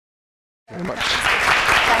very much.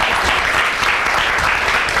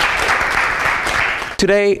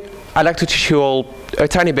 Today, I'd like to teach you all a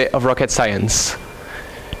tiny bit of rocket science.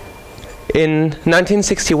 In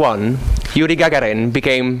 1961, Yuri Gagarin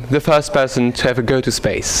became the first person to ever go to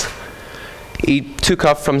space. He took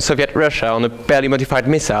off from Soviet Russia on a barely modified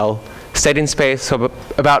missile, stayed in space for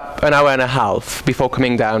about an hour and a half before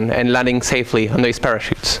coming down and landing safely under his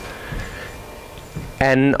parachute.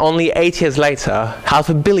 And only 8 years later,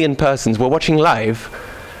 500 million persons were watching live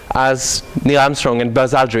as Neil Armstrong and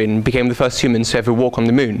Buzz Aldrin became the first humans to ever walk on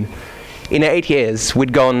the moon. In 8 years,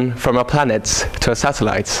 we'd gone from a planet to a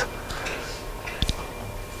satellite.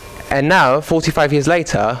 And now, 45 years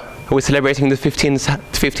later, we're celebrating the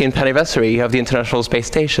 15th anniversary of the International Space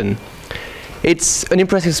Station. It's an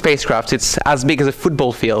impressive spacecraft. It's as big as a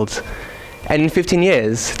football field. And in 15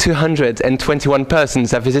 years, 221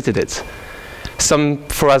 persons have visited it. Some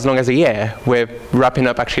for as long as a year. We're wrapping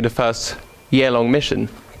up actually the first year-long mission.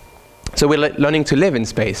 So we're learning to live in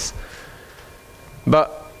space.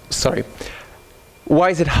 But, sorry. Why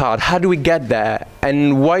is it hard? How do we get there?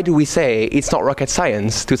 And why do we say it's not rocket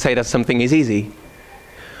science to say that something is easy?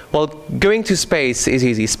 Well, going to space is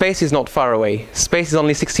easy. Space is not far away. Space is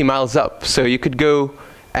only 60 miles up. So you could go,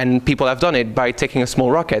 and people have done it by taking a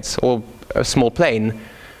small rocket or a small plane,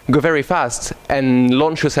 go very fast, and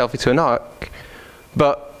launch yourself into an arc.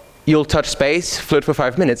 But you'll touch space, float for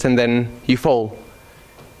 5 minutes, and then you fall.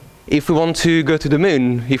 If we want to go to the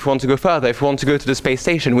moon, if we want to go further, if we want to go to the space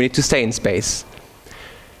station, we need to stay in space.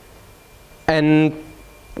 And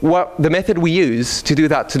the method we use to do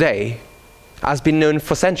that today has been known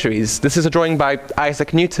for centuries. This is a drawing by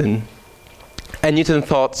Isaac Newton. And Newton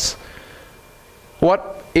thought,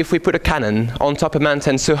 what if we put a cannon on top of a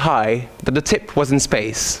mountain so high that the tip was in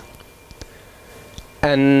space?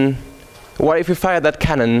 And what if we fired that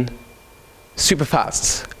cannon super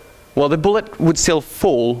fast? Well, the bullet would still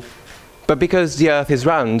fall, but because the Earth is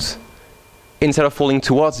round, instead of falling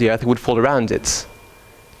towards the Earth, it would fall around it.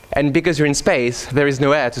 And because you're in space, there is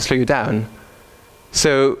no air to slow you down.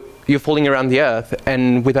 So you're falling around the Earth,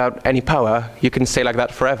 and without any power, you can stay like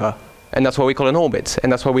that forever. And that's what we call an orbit,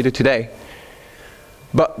 and that's what we do today.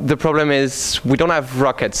 But the problem is, we don't have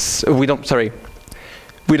rockets, we don't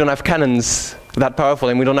have cannons that powerful,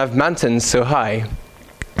 and we don't have mountains so high.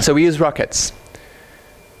 So we use rockets.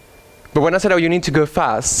 But when I said, oh, you need to go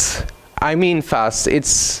fast, I mean fast.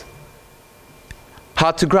 It's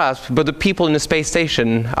hard to grasp, but the people in the space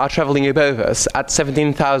station are traveling above us at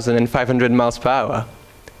 17,500 miles per hour.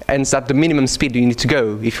 And it's at the minimum speed you need to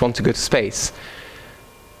go if you want to go to space.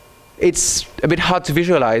 It's a bit hard to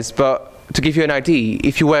visualize, but to give you an idea,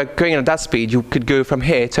 if you were going at that speed, you could go from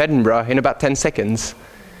here to Edinburgh in about 10 seconds.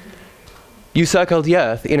 You circle the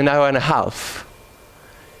Earth in an hour and a half.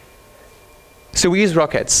 So we use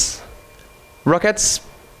rockets. Rockets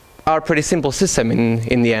are a pretty simple system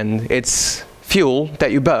in the end. It's fuel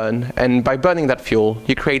that you burn, and by burning that fuel,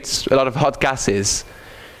 you create a lot of hot gases.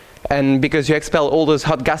 And because you expel all those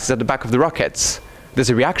hot gases at the back of the rockets, there's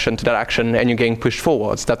a reaction to that action, and you're getting pushed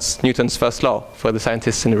forwards. That's Newton's first law for the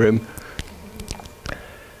scientists in the room.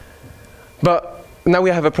 But now we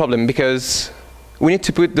have a problem, because we need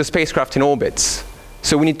to put the spacecraft in orbit.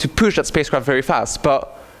 So we need to push that spacecraft very fast,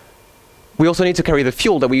 but we also need to carry the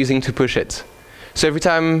fuel that we're using to push it. So every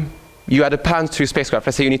time you add a pound to your spacecraft,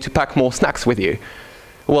 let's say you need to pack more snacks with you.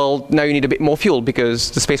 Well, now you need a bit more fuel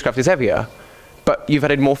because the spacecraft is heavier. But you've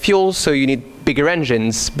added more fuel, so you need bigger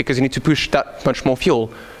engines because you need to push that much more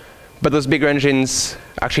fuel. But those bigger engines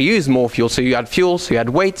actually use more fuel. So you add fuel, so you add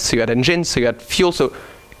weight, so you add engines, so you add fuel, so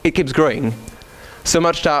it keeps growing. So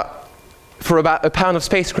much that for about a pound of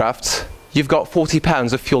spacecraft, you've got 40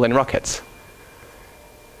 pounds of fuel and rockets.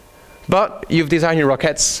 But you've designed your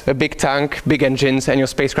rockets, a big tank, big engines, and your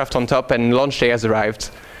spacecraft on top, and launch day has arrived.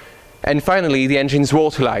 And finally, the engines roar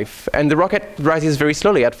to life. And the rocket rises very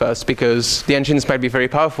slowly at first, because the engines might be very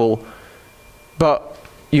powerful, but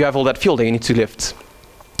you have all that fuel that you need to lift.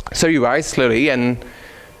 So you rise slowly, and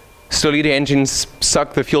slowly the engines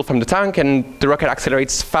suck the fuel from the tank, and the rocket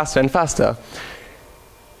accelerates faster and faster.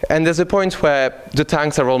 And there's a point where the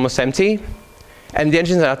tanks are almost empty, and the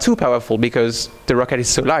engines are too powerful because the rocket is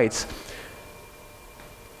so light.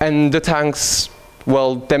 And the tanks,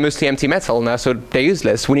 well, they're mostly empty metal now, so they're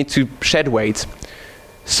useless. We need to shed weight.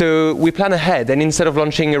 So we plan ahead, and instead of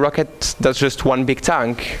launching a rocket that's just one big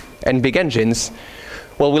tank and big engines,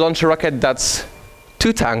 well, we launch a rocket that's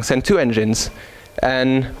 2 tanks and 2 engines.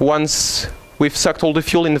 And once we've sucked all the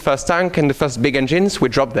fuel in the first tank and the first big engines, we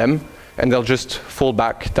drop them, and they'll just fall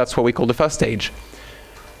back. That's what we call the first stage.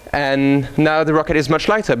 And now the rocket is much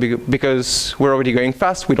lighter because we're already going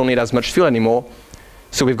fast. We don't need as much fuel anymore.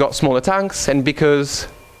 So we've got smaller tanks, and because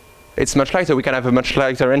it's much lighter, we can have a much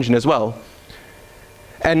lighter engine as well.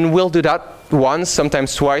 And we'll do that once,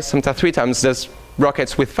 sometimes twice, sometimes 3 times. There's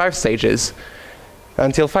rockets with 5 stages,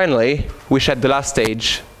 until finally we shed the last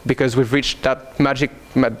stage, because we've reached that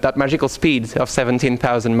magical speed of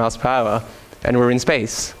 17,000 miles per hour, and we're in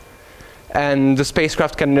space. And the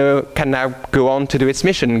spacecraft can now go on to do its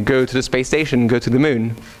mission, go to the space station, go to the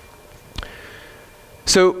moon.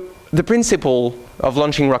 So the principle of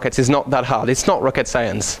launching rockets is not that hard. It's not rocket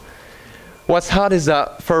science. What's hard is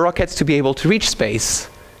that for rockets to be able to reach space,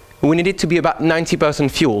 we need it to be about 90%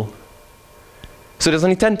 fuel. So there's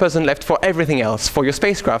only 10% left for everything else, for your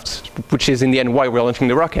spacecraft, which is in the end why we're launching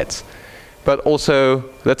the rockets, but also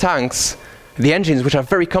the tanks, the engines, which are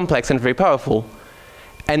very complex and very powerful,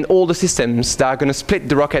 and all the systems that are going to split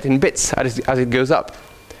the rocket in bits as it goes up.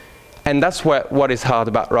 And that's what is hard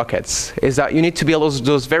about rockets, is that you need to build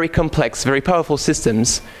those very complex, very powerful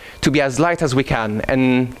systems to be as light as we can.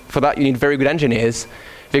 And for that, you need very good engineers,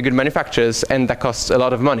 very good manufacturers, and that costs a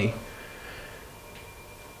lot of money.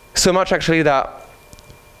 So much, actually, that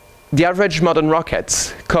the average modern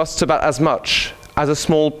rocket costs about as much as a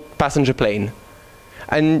small passenger plane.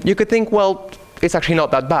 And you could think, well, it's actually not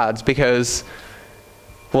that bad, because,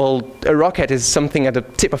 well, a rocket is something at the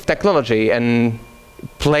tip of technology, and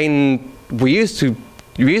plane, we're used to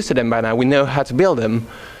them by now. We know how to build them.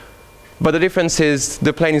 But the difference is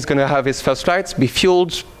the plane is going to have its first flight, be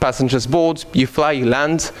fueled, passengers board, you fly, you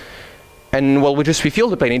land, and, well, we just refuel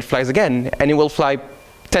the plane, it flies again, and it will fly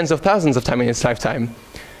tens of thousands of times in its lifetime.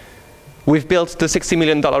 We've built the $60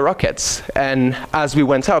 million rockets, and as we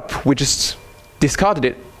went up, we just discarded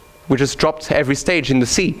it. We just dropped every stage in the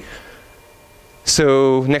sea.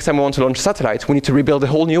 So next time we want to launch a satellite, we need to rebuild a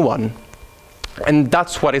whole new one. And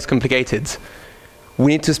that's what is complicated.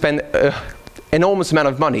 We need to spend an enormous amount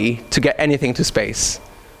of money to get anything to space.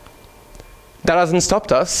 That hasn't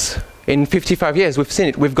stopped us. In 55 years, we've seen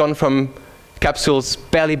it. We've gone from capsules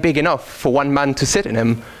barely big enough for one man to sit in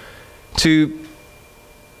them to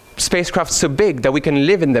spacecraft so big that we can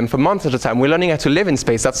live in them for months at a time. We're learning how to live in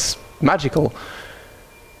space. That's magical.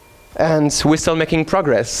 And we're still making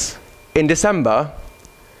progress. In December,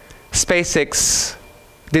 SpaceX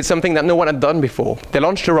did something that no one had done before. They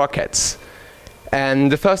launched the rockets, and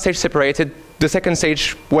the first stage separated. The second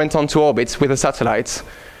stage went on to orbit with a satellite.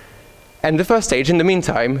 And the first stage, in the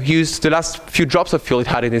meantime, used the last few drops of fuel it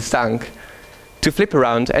had in its tank to flip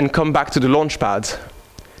around and come back to the launch pad.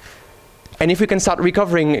 And if we can start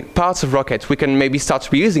recovering parts of rockets, we can maybe start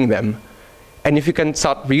reusing them. And if we can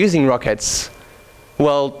start reusing rockets,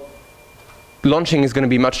 well, launching is going to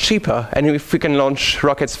be much cheaper. And if we can launch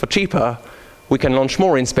rockets for cheaper, we can launch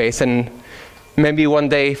more in space, and maybe one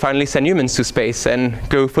day finally send humans to space and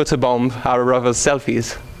go photobomb our rovers'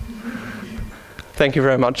 selfies. Thank you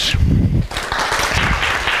very much.